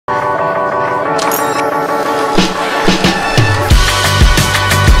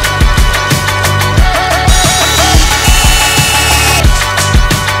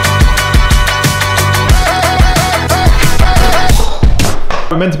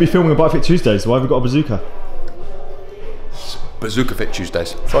meant to be filming a Bike Fit Tuesdays, why have we got a bazooka? Bazooka Fit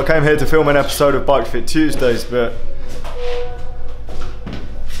Tuesdays. So I came here to film an episode of Bike Fit Tuesdays, but...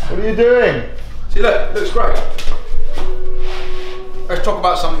 What are you doing? See, look, looks great. Let's talk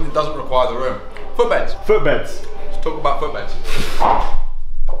about something that doesn't require the room. Footbeds. Footbeds. Let's talk about footbeds.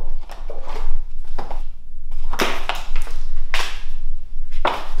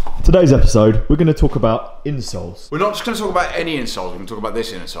 Today's episode, we're going to talk about insoles. We're not just going to talk about any insoles, we're going to talk about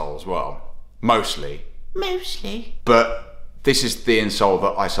this insole as well. Mostly. But this is the insole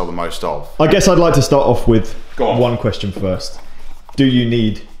that I sell the most of. I guess I'd like to start off with Go on. one question first. Do you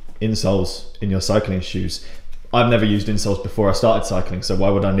need insoles in your cycling shoes? I've never used insoles before I started cycling, so why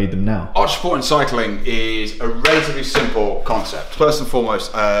would I need them now? Arch support in cycling is a relatively simple concept. First and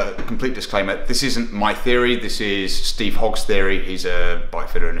foremost, a complete disclaimer, this isn't my theory, this is Steve Hogg's theory. He's a bike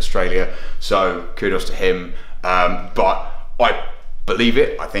fitter in Australia, so kudos to him. But I believe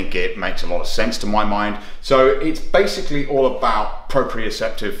it, I think it makes a lot of sense to my mind. So it's basically all about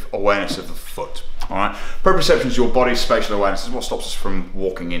proprioceptive awareness of the foot. Alright, proprioception is your body's spatial awareness. This is what stops us from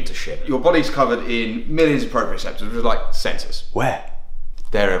walking into shit. Your body's covered in millions of proprioceptors, which are like sensors. Where?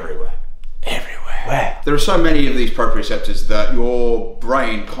 They're everywhere. Everywhere. Where? There are so many of these proprioceptors that your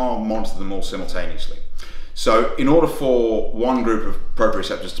brain can't monitor them all simultaneously. So in order for one group of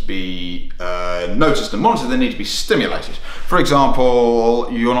proprioceptors to be noticed and monitored, they need to be stimulated. For example,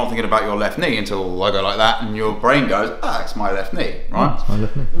 you're not thinking about your left knee until I go like that and your brain goes, ah, it's my left knee, right? It's my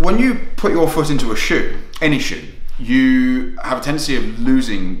left knee. When you put your foot into a shoe, any shoe, you have a tendency of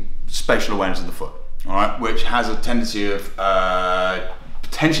losing spatial awareness of the foot, all right? Which has a tendency of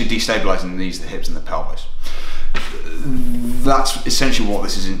potentially destabilizing the knees, the hips and the pelvis. That's essentially what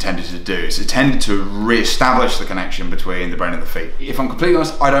this is intended to do. It's intended to re-establish the connection between the brain and the feet. If I'm completely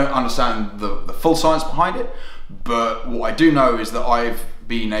honest, I don't understand the full science behind it, but what I do know is that I've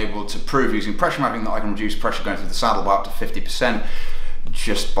been able to prove using pressure mapping that I can reduce pressure going through the saddle by up to 50%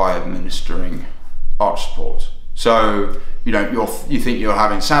 just by administering arch support. So, you know, you think you're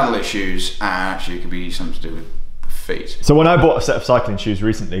having saddle issues and actually it could be something to do with the feet. So when I bought a set of cycling shoes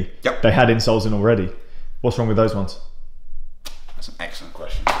recently, Yep. they had insoles in already. What's wrong with those ones? That's an excellent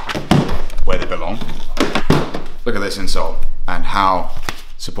question. Where they belong. Look at this insole and how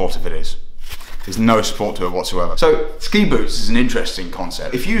supportive it is. There's no support to it whatsoever. So ski boots is an interesting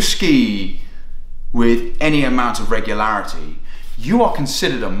concept. If you ski with any amount of regularity, you are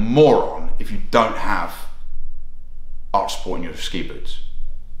considered a moron if you don't have arch support in your ski boots.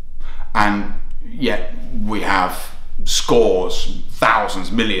 And yet we have scores,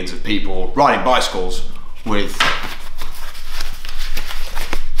 thousands, millions of people riding bicycles with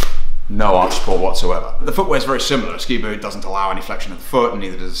no arch support whatsoever. The footwear is very similar. A ski boot doesn't allow any flexion of the foot, and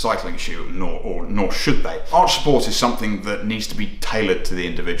neither does a cycling shoe, nor should they. Arch support is something that needs to be tailored to the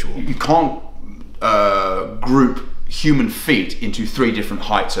individual. You can't group human feet into 3 different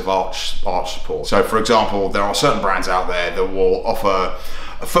heights of arch support. So for example, there are certain brands out there that will offer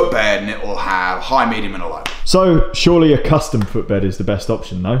a footbed and it will have high, medium and a low. So surely a custom footbed is the best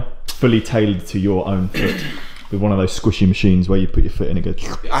option, no? Fully tailored to your own foot. With one of those squishy machines where you put your foot in and go...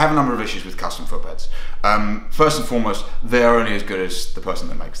 I have a number of issues with custom footbeds. First and foremost, they're only as good as the person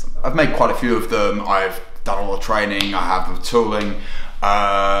that makes them. I've made quite a few of them. I've done all the training. I have the tooling.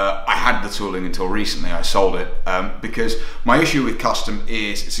 I had the tooling until recently. I sold it because my issue with custom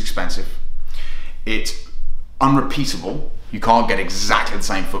is it's expensive. It's unrepeatable. You can't get exactly the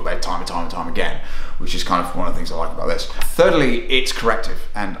same footbed time and time again, which is kind of one of the things I like about this. Thirdly, it's corrective,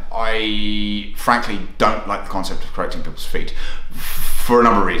 and I frankly don't like the concept of correcting people's feet for a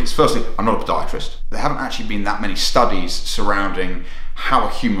number of reasons. Firstly, I'm not a podiatrist. There haven't actually been that many studies surrounding how a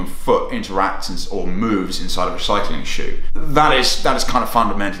human foot interacts or moves inside of a cycling shoe. That is kind of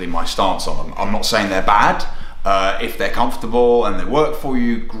fundamentally my stance on them. I'm not saying they're bad. If they're comfortable and they work for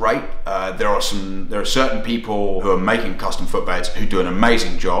you, great. There are certain people who are making custom footbeds who do an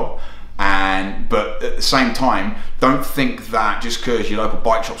amazing job, but at the same time, don't think that just because your local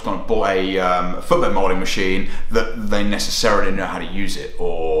bike shop's gone and bought a footbed molding machine that they necessarily know how to use it,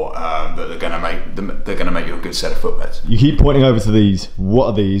 or that they're going to make you a good set of footbeds. You keep pointing over to these. What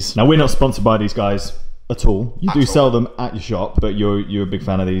are these? Now, we're not sponsored by these guys at all. You do sell them at your shop, but you're a big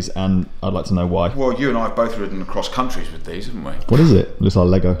fan of these, and I'd like to know why. Well, you and I have both ridden across countries with these, haven't we? What is it? Looks like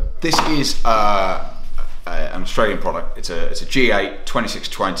Lego. This is an Australian product. It's a G8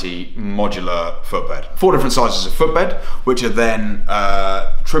 2620 modular footbed. 4 different sizes of footbed, which are then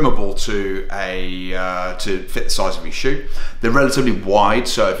trimmable to fit the size of your shoe. They're relatively wide,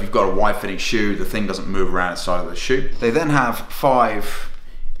 so if you've got a wide fitting shoe, the thing doesn't move around inside of the shoe. They then have 5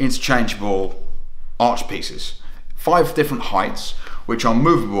 interchangeable arch pieces, 5 different heights, which are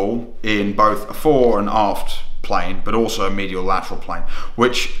movable in both a fore and aft plane, but also a medial lateral plane,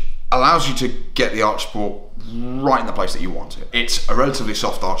 which allows you to get the arch support right in the place that you want it. It's a relatively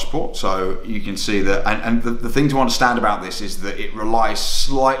soft arch support, so you can see that, and the thing to understand about this is that it relies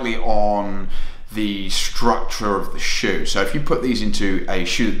slightly on the structure of the shoe. So if you put these into a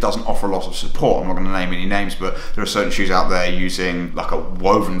shoe that doesn't offer a lot of support, I'm not going to name any names, but there are certain shoes out there using like a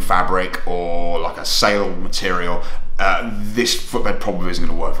woven fabric or like a sail material, this footbed probably isn't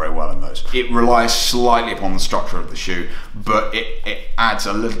going to work very well in those. It relies slightly upon the structure of the shoe, but it adds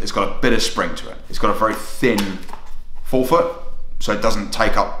a little, it's got a bit of spring to it. It's got a very thin forefoot, so it doesn't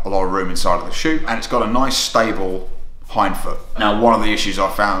take up a lot of room inside of the shoe, and it's got a nice stable hindfoot. Now, one of the issues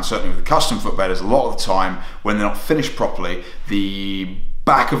I found, certainly with the custom footbed, is a lot of the time when they're not finished properly, the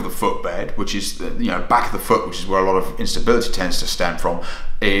back of the footbed, which is the back of the foot, which is where a lot of instability tends to stem from,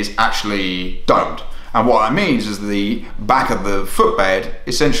 is actually domed. And what that means is the back of the footbed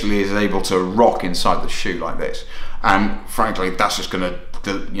essentially is able to rock inside the shoe like this. And frankly, that's just going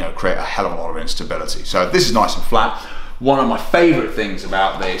to create a hell of a lot of instability. So this is nice and flat. One of my favorite things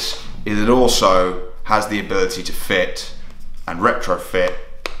about this is it also has the ability to fit and retrofit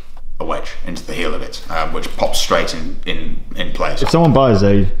a wedge into the heel of it, which pops straight in place. If someone buys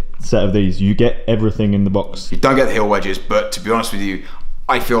a set of these, you get everything in the box. You don't get the heel wedges, but to be honest with you,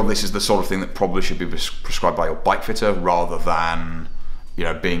 I feel this is the sort of thing that probably should be prescribed by your bike fitter rather than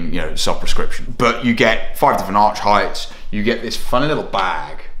being self-prescription. But you get 5 different arch heights. You get this funny little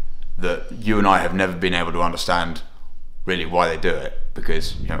bag that you and I have never been able to understand really why they do it,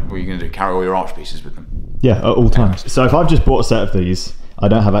 because what are you going to do, carry all your arch pieces with them? Yeah, at all times. So if I've just bought a set of these, I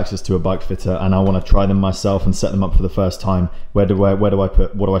don't have access to a bike fitter, and I want to try them myself and set them up for the first time, what do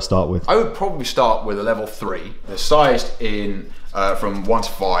I start with? I would probably start with a level 3. They're sized in from 1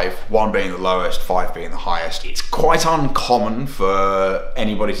 to 5, 1 being the lowest, 5 being the highest. It's quite uncommon for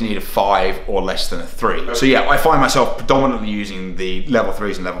anybody to need a 5 or less than a 3. So yeah, I find myself predominantly using the level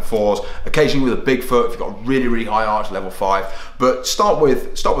 3s and level 4s, occasionally with a big foot if you've got a really, really high arch, level 5. But start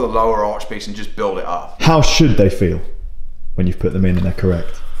with a lower arch piece and just build it up. How should they feel when you've put them in and they're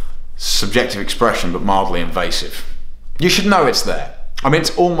correct? Subjective expression, but mildly invasive. You should know it's there. I mean,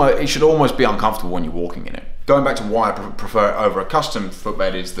 it should almost be uncomfortable when you're walking in it. Going back to why I prefer it over a custom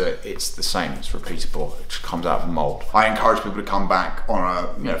footbed is that it's the same, it's repeatable, it just comes out of the mold. I encourage people to come back on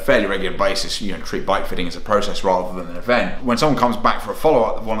a fairly regular basis, treat bike fitting as a process rather than an event. When someone comes back for a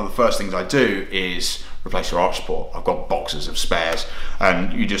follow-up, one of the first things I do is replace your arch support. I've got boxes of spares,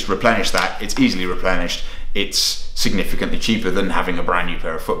 and you just replenish that. It's easily replenished. It's significantly cheaper than having a brand new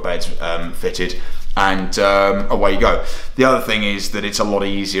pair of footbeds fitted, and away you go. The other thing is that it's a lot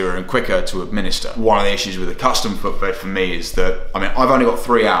easier and quicker to administer. One of the issues with a custom footbed for me is that, I've only got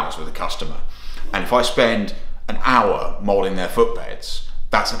 3 hours with a customer, and if I spend an hour molding their footbeds,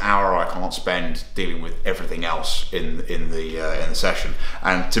 that's an hour I can't spend dealing with everything else in the session.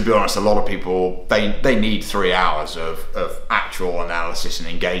 And to be honest, a lot of people, they need 3 hours of actual analysis and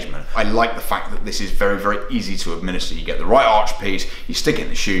engagement. I like the fact that this is very, very easy to administer. You get the right arch piece, you stick it in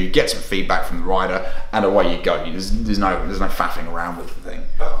the shoe, you get some feedback from the rider, and away you go. There's no faffing around with the thing.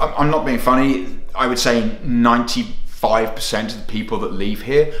 I'm not being funny. I would say 95% of the people that leave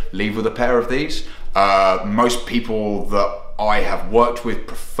here leave with a pair of these. Most people that I have worked with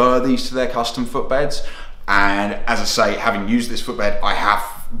prefer these to their custom footbeds, and as I say, having used this footbed, I have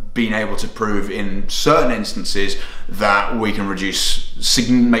been able to prove in certain instances that we can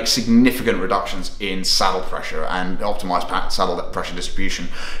make significant reductions in saddle pressure and optimize saddle pressure distribution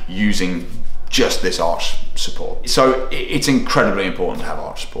using just this arch support. So it's incredibly important to have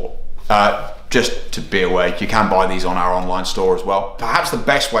arch support. Just to be aware, you can buy these on our online store as well. Perhaps the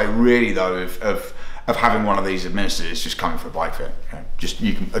best way really though of having one of these administered is just coming for a bike fit.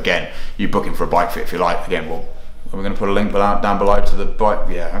 You book in for a bike fit if you like. Again, we're going to put a link down below to the bike.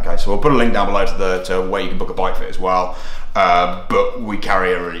 Yeah, okay. So we'll put a link down below to where you can book a bike fit as well. But we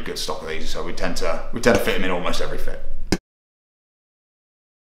carry a really good stock of these, so we tend to fit them in almost every fit.